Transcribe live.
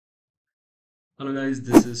Hello guys,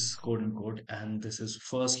 this is CodeNCode and this is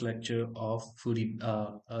first lecture of Spring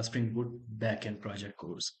Boot backend project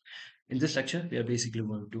course. In this lecture, we are basically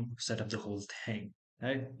going to set up the whole thing,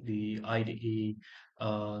 right? The IDE,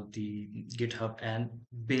 the GitHub and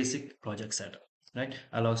basic project setup, right?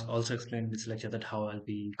 I'll also explain in this lecture that how I'll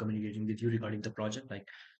be communicating with you regarding the project, like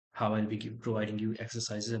how I'll be providing you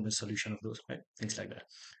exercises and the solution of those, right? Things like that.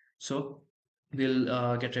 So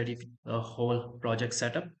we'll get ready the whole project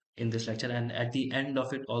setup in this lecture, and at the end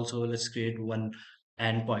of it, also let's create one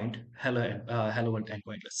endpoint, hello one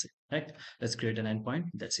endpoint. Let's say, right? Let's create an endpoint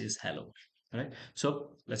that says hello. Right?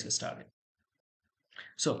 So let's get started.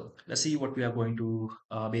 So let's see what we are going to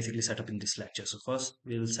basically set up in this lecture. So first,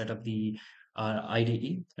 we'll set up the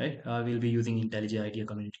IDE, right? We'll be using IntelliJ IDEA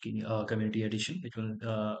Community Edition, which one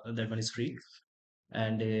that one is free,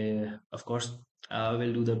 and of course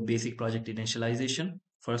we'll do the basic project initialization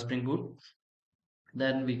for Spring Boot.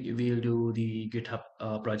 Then we'll do the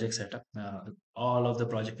GitHub project setup. All of the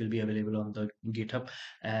project will be available on the GitHub,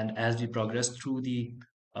 and as we progress through the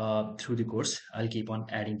course, I'll keep on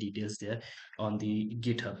adding details there on the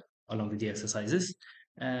GitHub along with the exercises.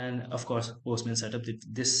 And of course, Postman setup.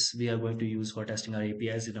 This we are going to use for testing our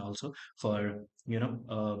APIs and also for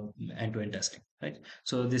end-to-end testing, right?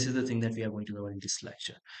 So this is the thing that we are going to cover in this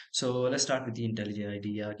lecture. So let's start with the IntelliJ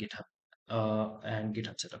IDEA GitHub and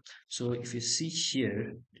GitHub setup. So if you see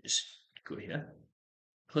here, just go here.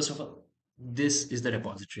 First of all, this is the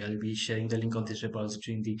repository. I'll be sharing the link of this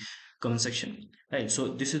repository in the comment section. Right. So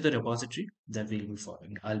this is the repository that we'll be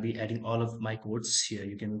following. I'll be adding all of my codes here.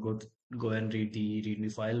 You can go and read the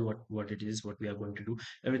README file, what it is, what we are going to do.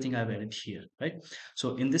 Everything I've added here. Right.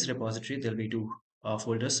 So in this repository, there'll be two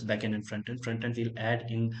folders, backend and frontend. Frontend we'll add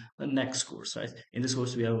in the next course. Right. In this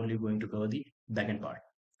course, we are only going to cover the backend part.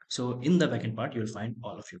 So in the backend part, you'll find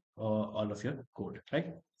all of your code, right,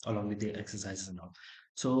 along with the exercises and all.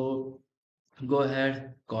 So go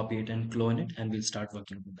ahead, copy it and clone it, and we'll start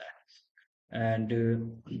working with that. And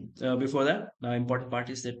before that, the important part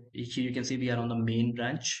is that here you can see we are on the main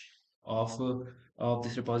branch of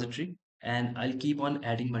this repository, and I'll keep on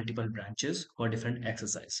adding multiple branches for different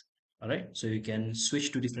exercise. All right, so you can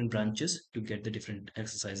switch to different branches to get the different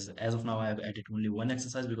exercises. As of now, I have added only one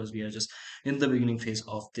exercise because we are just in the beginning phase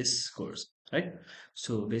of this course, right?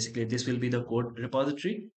 So basically, this will be the code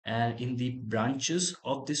repository, and in the branches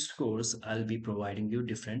of this course, I'll be providing you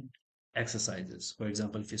different exercises. For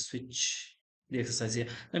example, if you switch the exercise here,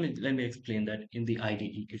 let me explain that in the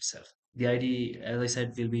IDE itself. The IDE, as I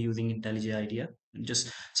said, will be using IntelliJ IDEA.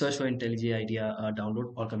 Just search for IntelliJ IDEA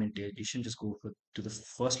download or community edition. Just go to the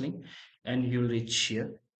first link, and you'll reach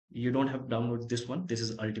here. You don't have to download this one. This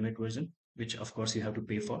is ultimate version, which of course you have to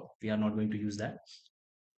pay for. We are not going to use that.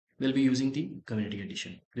 We'll be using the community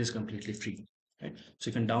edition. This is completely free, right? So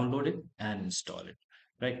you can download it and install it,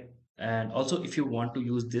 right? And also, if you want to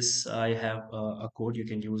use this, I have a code. You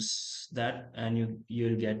can use that, and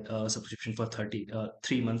you'll get a subscription for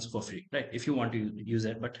 3 months for free, right? If you want to use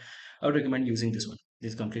that, but I would recommend using this one.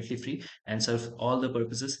 This is completely free and serves all the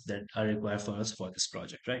purposes that are required for us for this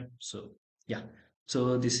project, right? So yeah,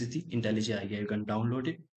 so this is the IntelliJ IDEA. You can download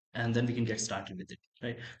it, and then we can get started with it,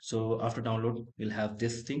 right? So after download, we'll have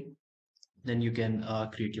this thing. Then you can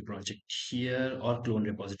create your project here or clone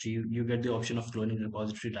repository. You get the option of cloning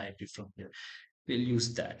repository directly from here. We'll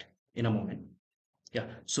use that in a moment. Yeah,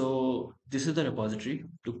 so this is the repository.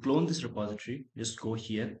 To clone this repository, just go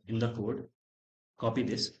here in the code, copy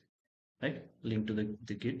this, right? Link to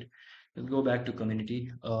the Git. We'll go back to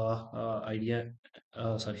community idea,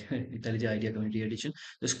 sorry, IntelliJ IDEA Community Edition.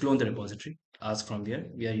 Just clone the repository. Ask from where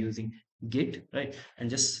we are using Git, right? And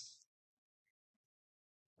just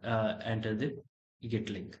enter the Git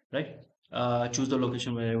link, right? Choose the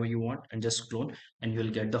location wherever you want and just clone, and you'll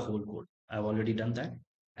get the whole code. I've already done that,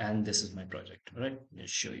 and this is my project, right? I'll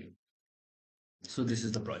show you. So this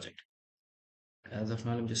is the project. As of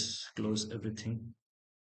now, let me just close everything.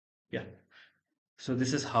 Yeah. So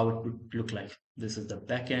this is how it would look like. This is the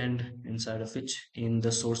backend, inside of which in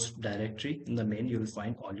the source directory in the main you'll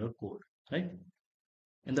find all your code, right?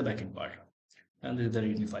 In the backend part. And this is the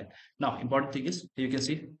README file. Now, important thing is you can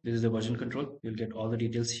see this is the version control. You'll get all the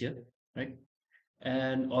details here, right?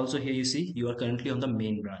 And also here you see you are currently on the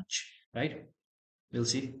main branch, right? We'll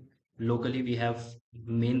see locally we have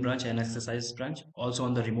main branch and exercise branch. Also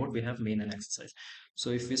on the remote we have main and exercise. So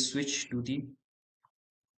if we switch to the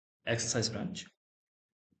exercise branch,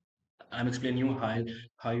 I'm explaining you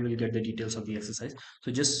how you will get the details of the exercise.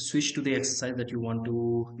 So just switch to the exercise that you want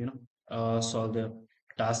to solve the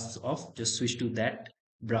tasks of. Just switch to that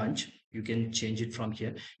branch. You can change it from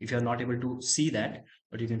here. If you are not able to see that,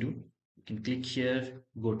 what you can do, you can click here,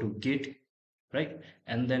 go to Git, right?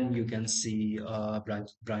 And then you can see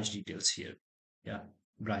branch details here. Yeah,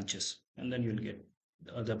 branches, and then you'll get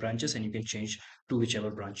the branches, and you can change to whichever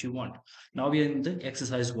branch you want. Now we are in the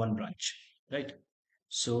exercise one branch, right?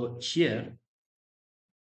 So here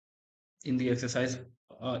in the exercise,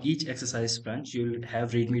 each exercise branch, you'll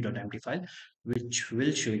have readme.empty file, which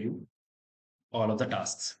will show you all of the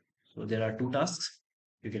tasks. So there are two tasks,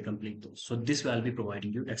 you can complete those. So this will be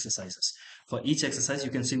providing you exercises. For each exercise,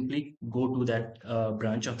 you can simply go to that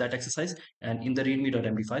branch of that exercise, and in the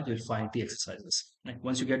readme.md file, you'll find the exercises. Right?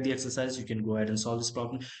 Once you get the exercise, you can go ahead and solve this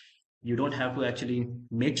problem. You don't have to actually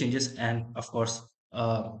make changes and, of course,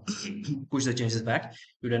 push the changes back.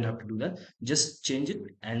 You don't have to do that. Just change it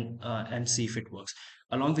and see if it works.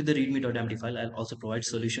 Along with the readme.md file, I'll also provide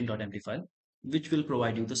solution.md file, which will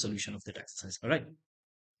provide you the solution of that exercise. All right,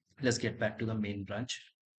 let's get back to the main branch.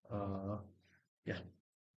 Uh, yeah,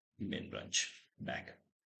 main branch back.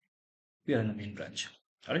 We are in the main branch.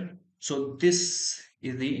 All right. So this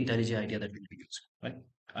is the IntelliJ idea that we'll be using, right?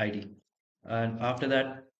 ID. And after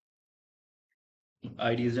that,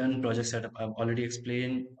 ID is done. Project setup I've already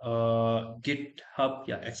explained. GitHub,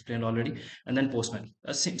 yeah, explained already. And then Postman.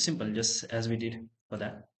 Simple, just as we did for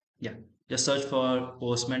that. Yeah, just search for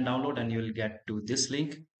Postman download, and you will get to this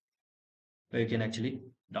link where you can actually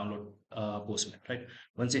download Postman, right?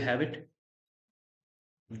 Once you have it,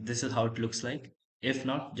 this is how it looks like. If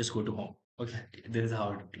not, just go to home. Okay, this is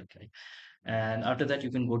how it looks like. And after that,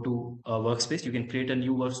 you can go to a workspace. You can create a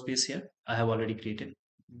new workspace here. I have already created.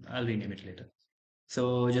 I'll rename it later.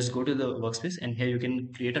 So just go to the workspace, and here you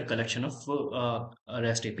can create a collection of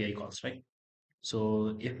REST API calls, right?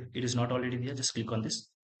 So if it is not already there, just click on this,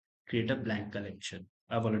 create a blank collection.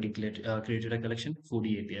 I've already created a collection,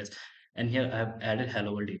 foodie APIs, and here I have added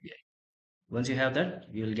Hello World API. Once you have that,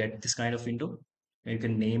 you'll get this kind of window. You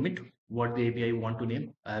can name it what the API you want to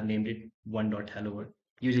name. I have named it one.hello world.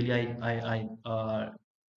 Usually, I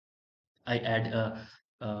add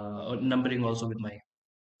numbering also with my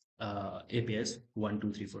APIs 1,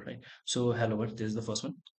 2, 3, 4, right? So hello world, this is the first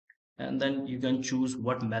one, and then you can choose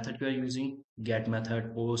what method you are using: get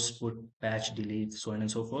method, post, put, patch, delete, so on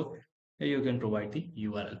and so forth. Here you can provide the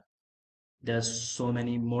URL. There's so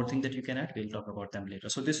many more things that you can add. We'll talk about them later.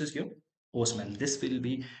 So this is your Postman. This will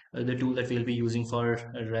be the tool that we'll be using for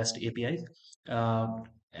REST APIs, uh,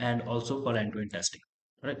 and also for end-to-end testing.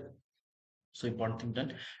 Right. So important thing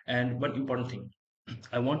done. And one important thing,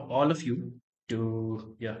 I want all of you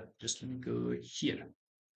to, yeah, just let me go here.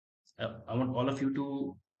 I want all of you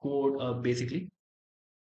to code, basically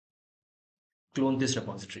clone this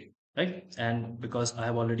repository, right? And because I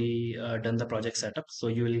have already done the project setup, so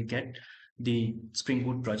you will get the Spring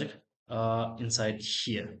Boot project inside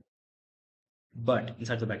here, but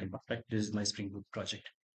inside the backend part, right? This is my Spring Boot project.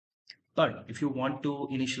 But if you want to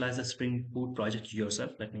initialize the Spring Boot project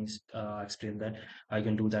yourself, let me explain that. I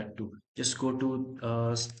can do that too. Just go to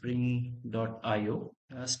spring.io,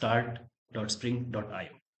 start.spring.io.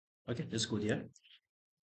 Okay, just go there.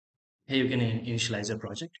 Here you can initialize your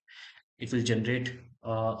project. It will generate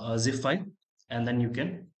a zip file, and then you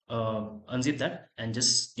can unzip that and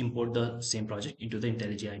just import the same project into the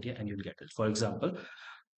IntelliJ IDEA, and you'll get it. For example,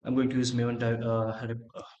 I'm going to use Maven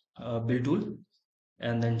build tool,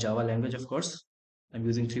 and then Java language, of course. I'm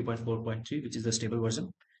using 3.4.3, which is the stable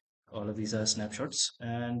version. All of these are snapshots,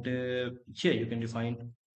 and here you can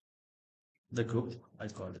define the group. I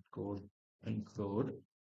call it code and code.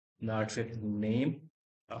 The artifact name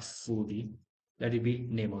of foodie. Let it be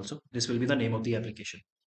name also. This will be the name of the application,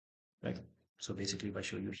 right? So basically, if I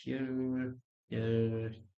show you here,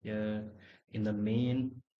 here, here, in the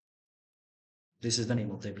main, this is the name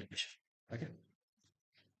of the application. Okay.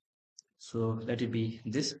 So let it be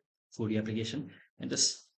this foodie application, and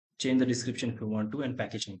just change the description if you want to, and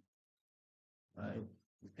packaging. I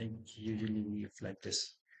usually like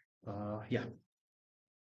this. Yeah,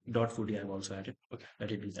 dot foodie I've also added. Okay,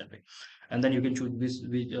 let it be that way. And then you can choose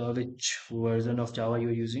which version of Java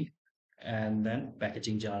you're using, and then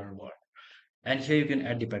packaging jar or what. And here you can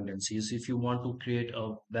add dependencies. If you want to create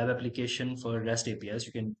a web application for REST APIs,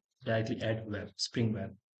 you can directly add web, Spring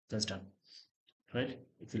Web. That's done, right?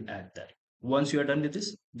 It will add that. Once you are done with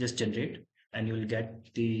this, just generate, and you will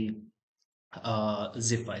get the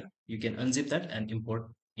zip file. You can unzip that and import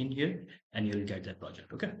in here, and you will get that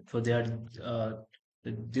project. Okay, so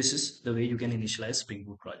this is the way you can initialize Spring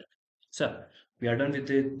Boot project. So we are done with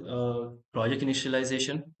the project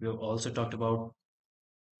initialization. We have also talked about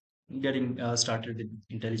getting started with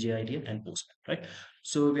IntelliJ IDEA and Postman, right?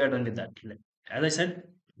 So we are done with that. As I said,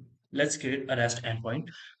 let's create a REST endpoint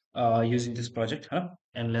using this project, huh?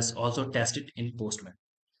 And let's also test it in Postman.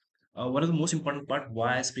 One of the most important part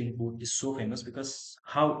why Spring Boot is so famous, because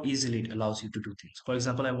how easily it allows you to do things. For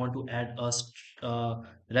example, I want to add a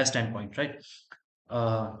REST endpoint, right?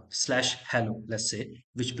 Slash hello, let's say,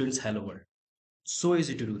 which prints hello world. So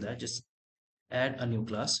easy to do that. Just add a new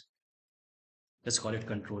class. Let's call it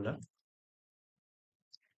controller.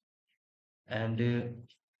 And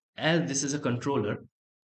as this is a controller,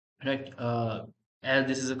 right? As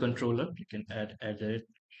this is a controller, you can add it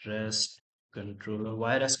REST controller.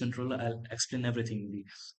 Why REST controller? I'll explain everything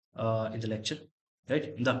in the lecture,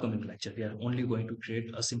 right? In the upcoming lecture, we are only going to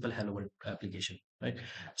create a simple hello world application, right?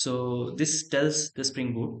 So this tells the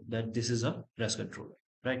Spring Boot that this is a REST controller,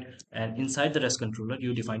 right? And inside the REST controller,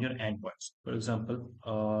 you define your endpoints. For example,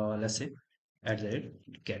 let's say at the rate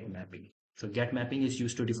get mapping. So get mapping is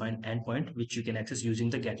used to define endpoint which you can access using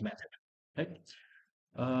the get method, right?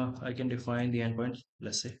 I can define the endpoint,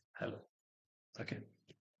 let's say hello. Okay.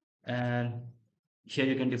 And here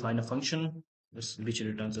you can define a function which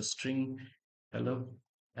returns a string hello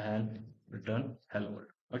and return hello world.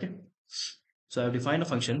 Okay. So I've defined a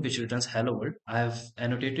function which returns hello world. I have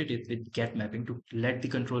annotated it with get mapping to let the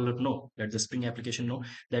controller know, let the Spring application know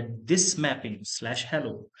that this mapping slash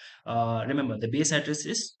hello. Remember, the base address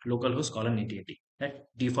is localhost colon 8080. Right?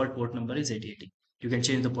 Default port number is 8080. You can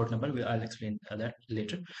change the port number. I'll explain that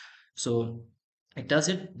later. So it does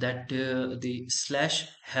it that the slash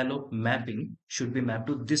hello mapping should be mapped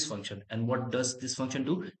to this function. And what does this function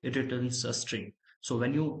do? It returns a string. So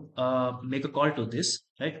when you make a call to this,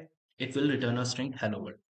 right, it will return a string hello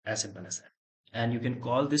world, as simple as that. And you can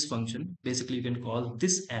call this function, basically you can call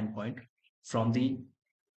this endpoint from the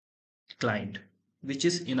client, which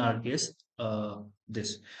is in our case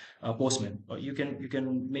this Postman. Or you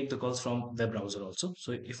can make the calls from web browser also.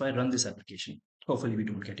 So if I run this application, hopefully we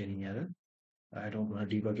don't get any error. I don't want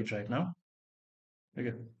to debug it right now.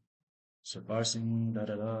 Okay. So parsing,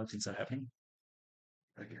 things are happening.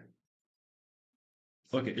 Okay.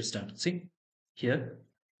 Okay, it's done. See, here,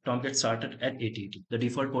 Tom gets started at 8080. The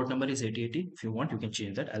default port number is 8080. If you want, you can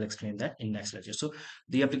change that. I'll explain that in next lecture. So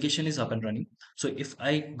the application is up and running. So if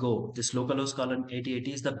I go, this localhost colon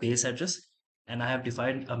 8080 is the base address, and I have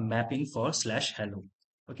defined a mapping for slash hello.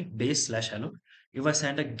 Okay, base slash hello. If I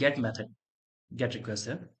send a get method, get request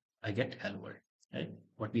there, I get hello world, right?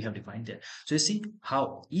 What we have defined there. So you see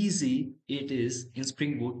how easy it is in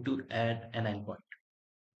Spring Boot to add an endpoint.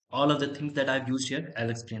 All of the things that I've used here, I'll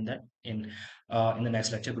explain that in the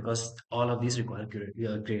next lecture, because all of these require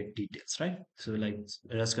great details, right? So like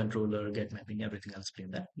REST controller, get mapping, everything, I'll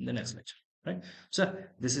explain that in the next lecture, right? So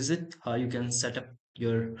this is it. How you can set up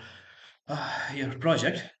your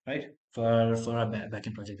project, right? For a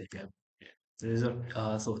backend project that we have. This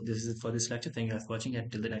is so this is it for this lecture. Thank you guys for watching.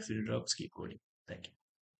 Until the next video drops, keep coding. Thank you.